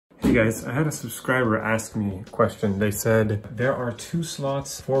Hey guys, I had a subscriber ask me a question. They said, there are 2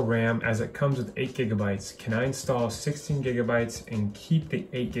 slots for RAM as it comes with 8 gigabytes. Can I install 16 gigabytes and keep the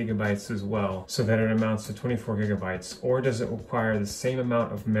 8 gigabytes as well so that it amounts to 24 gigabytes? Or does it require the same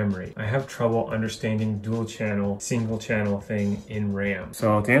amount of memory? I have trouble understanding dual channel, single channel thing in RAM.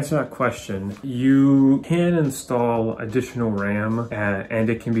 So to answer that question, you can install additional RAM and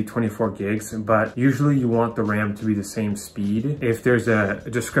it can be 24 gigs, but usually you want the RAM to be the same speed. If there's a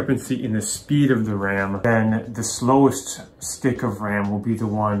discrepancy in the speed of the RAM, then the slowest stick of RAM will be the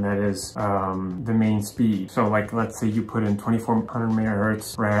one that is the main speed. So like, let's say you put in 2400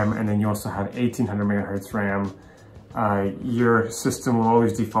 megahertz RAM and then you also have 1800 megahertz RAM, your system will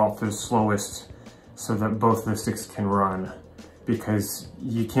always default to the slowest so that both of the sticks can run, because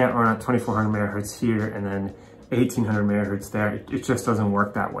you can't run at 2400 megahertz here and then 1800 megahertz there. It just doesn't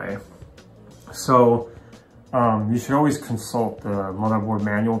work that way. So you should always consult the motherboard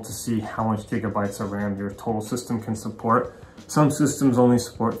manual to see how much gigabytes of RAM your total system can support. Some systems only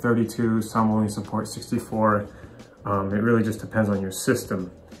support 32, some only support 64. It really just depends on your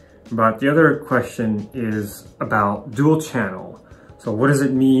system. But the other question is about dual channel. So what does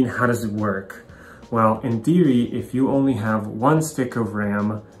it mean? How does it work? Well, in theory, if you only have 1 stick of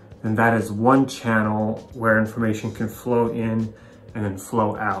RAM, then that is 1 channel where information can flow in and then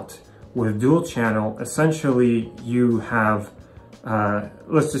flow out. With dual channel, essentially you have,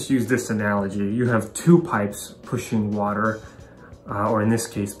 let's just use this analogy. You have 2 pipes pushing water, or in this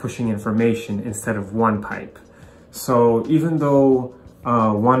case, pushing information instead of 1 pipe. So even though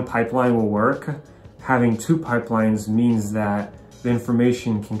 1 pipeline will work, having 2 pipelines means that the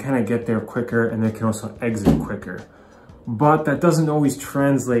information can kind of get there quicker and they can also exit quicker. But that doesn't always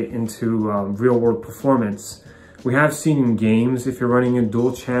translate into real world performance. We have seen in games, if you're running a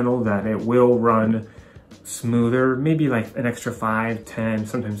dual channel, that it will run smoother, maybe like an extra 5, 10,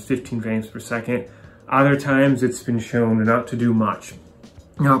 sometimes 15 frames per second. Other times it's been shown not to do much.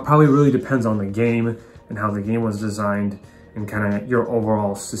 Now, it probably really depends on the game and how the game was designed and kind of your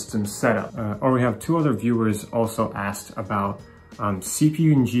overall system setup. Or we have 2 other viewers also asked about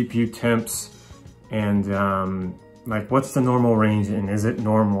CPU and GPU temps and like what's the normal range and is it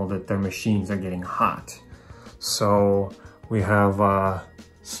normal that their machines are getting hot? So we have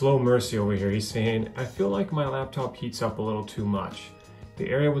Slow Mercy over here. He's saying, I feel like my laptop heats up a little too much. The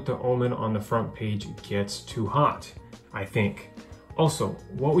area with the omen on the front page gets too hot, I think. Also,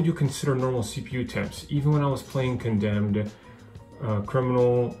 what would you consider normal CPU temps? Even when I was playing Condemned,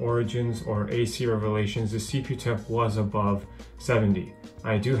 Criminal Origins, or AC Revelations, the CPU temp was above 70.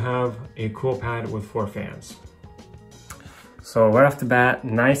 I do have a cool pad with 4 fans. So right off the bat,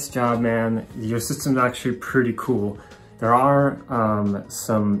 nice job, man. Your system's actually pretty cool. There are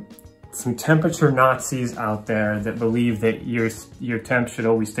some temperature Nazis out there that believe that your temp should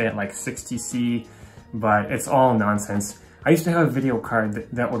always stay at like 60 C, but it's all nonsense. I used to have a video card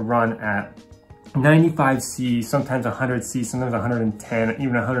that would run at 95 C, sometimes 100 C, sometimes 110,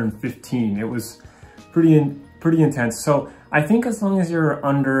 even 115. It was pretty intense. So I think as long as you're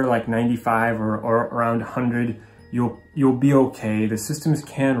under like 95 or around 100, you'll be okay. The systems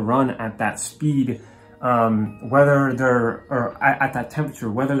can run at that speed, whether they're, or at that temperature,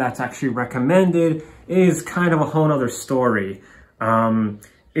 whether that's actually recommended is kind of a whole other story.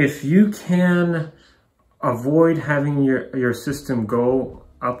 If you can avoid having your system go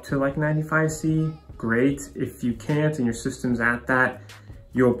up to like 95 C, great. If you can't and your system's at that,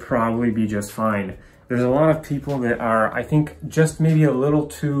 you'll probably be just fine. There's a lot of people that are, I think, just maybe a little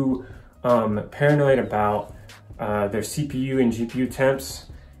too paranoid about their CPU and GPU temps,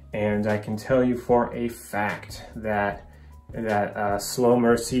 and I can tell you for a fact that Slow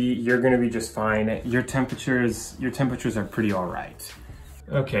Mercy, you're gonna be just fine. Your temperatures are pretty all right.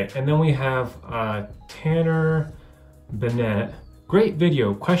 Okay, and then we have Tanner Bennett. Great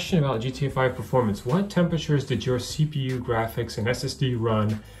video. Question about GTA 5 performance. What temperatures did your CPU, graphics, and SSD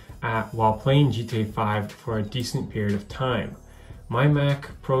run at while playing GTA 5 for a decent period of time? My Mac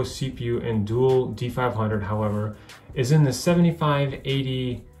Pro CPU and dual D500, however, is in the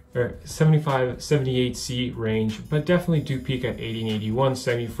 75-80 or 75-78C range, but definitely do peak at 80 and 81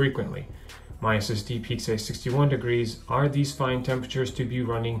 semi-frequently. My SSD peaks at 61 degrees. Are these fine temperatures to be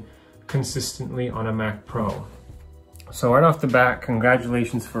running consistently on a Mac Pro? So right off the bat,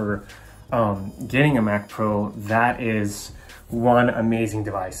 congratulations for getting a Mac Pro. That is one amazing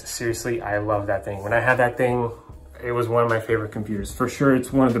device. Seriously, I love that thing. When I had that thing, it was one of my favorite computers. For sure,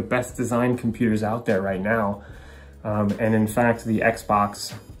 it's one of the best designed computers out there right now. And in fact, the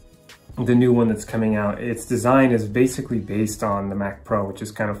Xbox, the new one that's coming out, its design is basically based on the Mac Pro, which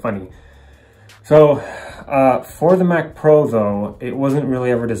is kind of funny. So for the Mac Pro though, it wasn't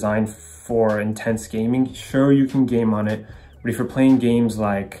really ever designed for intense gaming. Sure, you can game on it, but if you're playing games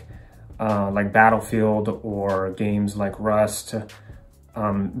like Battlefield or games like Rust,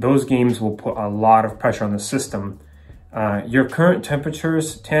 those games will put a lot of pressure on the system. Your current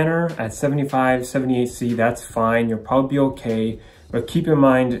temperatures, Tanner, at 75, 78C, that's fine. You'll probably be okay. But keep in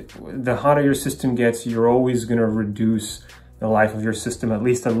mind, the hotter your system gets, you're always gonna reduce the life of your system at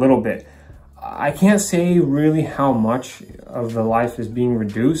least a little bit. I can't say really how much of the life is being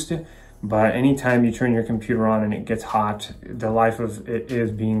reduced, but anytime you turn your computer on and it gets hot, the life of it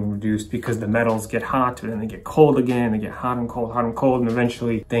is being reduced because the metals get hot and then they get cold again, they get hot and cold, and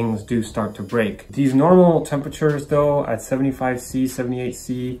eventually things do start to break. These normal temperatures though, at 75C,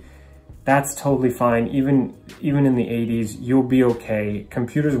 78C, that's totally fine. Even in the 80s, you'll be okay.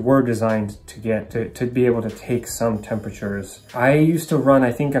 Computers were designed to be able to take some temperatures. I used to run,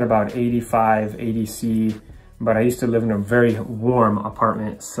 I think, at about 85, 80C, but I used to live in a very warm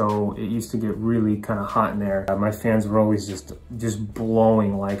apartment, so it used to get really kind of hot in there. My fans were always just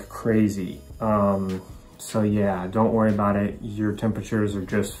blowing like crazy. So yeah, don't worry about it. Your temperatures are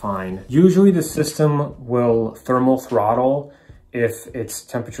just fine. Usually the system will thermal throttle if its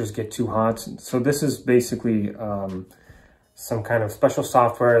temperatures get too hot. So this is basically some kind of special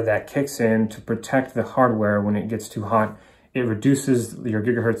software that kicks in to protect the hardware when it gets too hot. It reduces your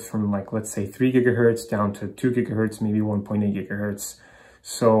gigahertz from, like, let's say 3 gigahertz down to 2 gigahertz, maybe 1.8 gigahertz.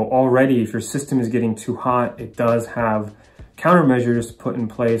 So already if your system is getting too hot, it does have countermeasures put in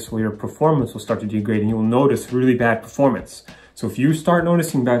place where your performance will start to degrade and you'll notice really bad performance. So if you start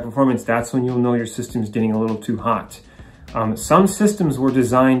noticing bad performance, that's when you'll know your system is getting a little too hot. Some systems were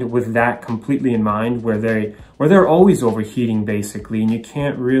designed with that completely in mind, where they're always overheating basically, and you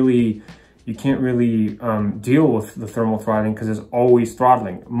can't really deal with the thermal throttling because it's always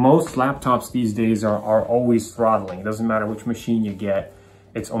throttling. Most laptops these days are always throttling. It doesn't matter which machine you get,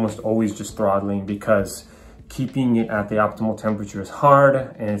 it's almost always just throttling because keeping it at the optimal temperature is hard,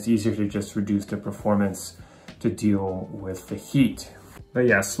 and it's easier to just reduce the performance to deal with the heat. But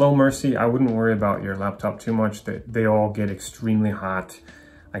yeah, slow mercy, I wouldn't worry about your laptop too much. They all get extremely hot.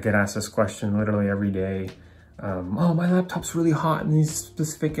 I get asked this question literally every day. Oh, my laptop's really hot in these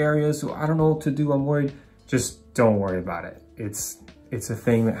specific areas, so I don't know what to do, I'm worried. Just don't worry about it. It's a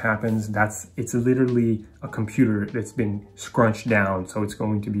thing that happens. It's literally a computer that's been scrunched down, so it's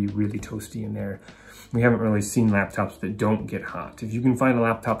going to be really toasty in there. We haven't really seen laptops that don't get hot. If you can find a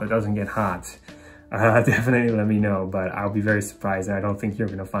laptop that doesn't get hot, definitely let me know, but I'll be very surprised, and I don't think you're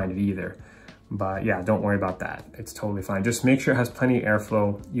gonna find it either. But yeah, don't worry about that. It's totally fine. Just make sure it has plenty of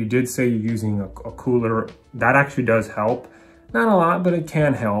airflow. You did say you're using a cooler. That actually does help. Not a lot, but it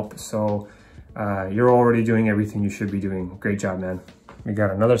can help. So you're already doing everything you should be doing. Great job, man. We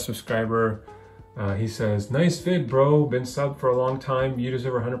got another subscriber. He says, nice vid, bro. Been subbed for a long time. You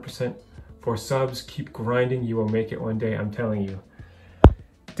deserve 100% for subs. Keep grinding. You will make it one day, I'm telling you.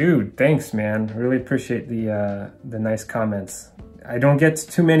 Dude, thanks, man. Really appreciate the nice comments. I don't get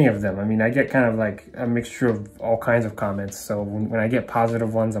too many of them. I mean, I get kind of like a mixture of all kinds of comments. So when I get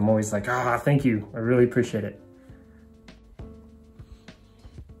positive ones, I'm always like, ah, thank you. I really appreciate it.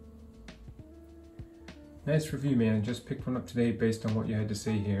 Nice review, man. Just picked one up today based on what you had to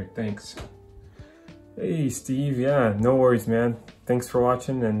say here. Thanks. Hey, Steve. Yeah, no worries, man. Thanks for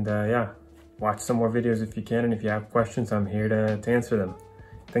watching. And yeah, watch some more videos if you can. And if you have questions, I'm here to answer them.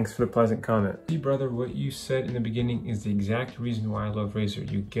 Thanks for the pleasant comment. See, brother, what you said in the beginning is the exact reason why I love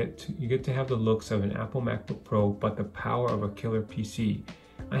Razer. You get to have the looks of an Apple MacBook Pro, but the power of a killer PC.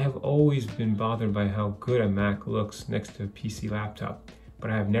 I have always been bothered by how good a Mac looks next to a PC laptop,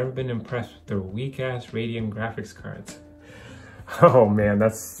 but I have never been impressed with their weak-ass Radeon graphics cards. Oh man,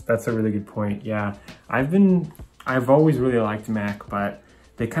 that's a really good point. Yeah, I've always really liked Mac, but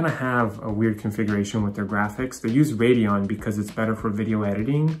they kind of have a weird configuration with their graphics. They use Radeon because it's better for video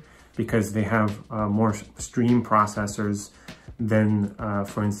editing, because they have more stream processors than,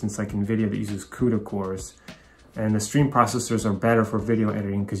 for instance, like NVIDIA that uses CUDA cores. And the stream processors are better for video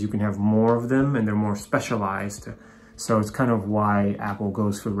editing because you can have more of them and they're more specialized. So it's kind of why Apple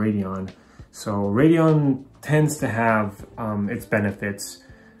goes for Radeon. So Radeon tends to have its benefits,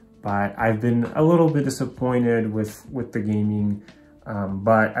 but I've been a little bit disappointed with the gaming.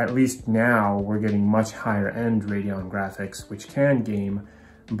 But at least now we're getting much higher end Radeon graphics, which can game,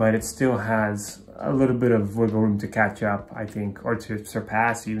 but it still has a little bit of wiggle room to catch up, I think, or to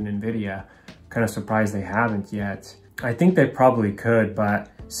surpass even NVIDIA. Kind of surprised they haven't yet. I think they probably could, but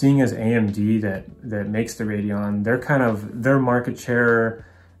seeing as AMD that makes the Radeon, their market share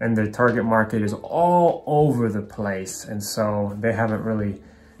and the target market is all over the place. And so they haven't really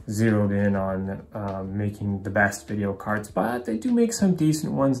zeroed in on making the best video cards, but they do make some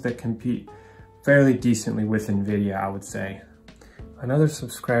decent ones that compete fairly decently with NVIDIA, I would say. Another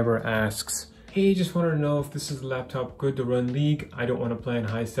subscriber asks, hey, just wanted to know if this is a laptop good to run League. I don't want to play in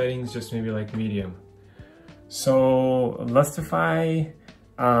high settings, just maybe like medium. So Lustify,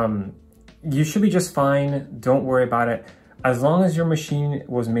 you should be just fine. Don't worry about it. As long as your machine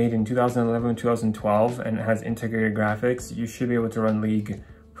was made in 2011, 2012 and it has integrated graphics, you should be able to run League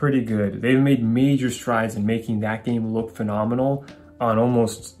pretty good. They've made major strides in making that game look phenomenal on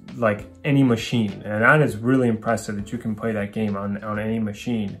almost like any machine. And that is really impressive that you can play that game on any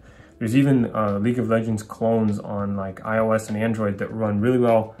machine. There's even League of Legends clones on like iOS and Android that run really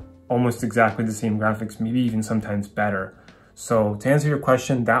well, almost exactly the same graphics, maybe even sometimes better. So to answer your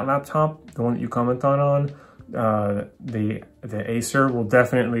question, that laptop, the one that you comment on, the Acer will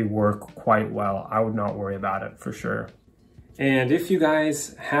definitely work quite well. I would not worry about it for sure. And if you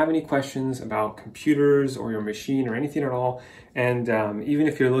guys have any questions about computers or your machine or anything at all, and even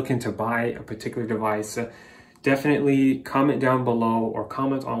if you're looking to buy a particular device, definitely comment down below or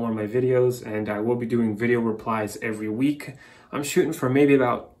comment on one of my videos, and I will be doing video replies every week. I'm shooting for maybe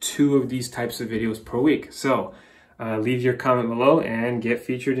about 2 of these types of videos per week. So leave your comment below and get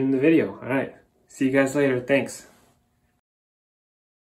featured in the video. All right, see you guys later. Thanks.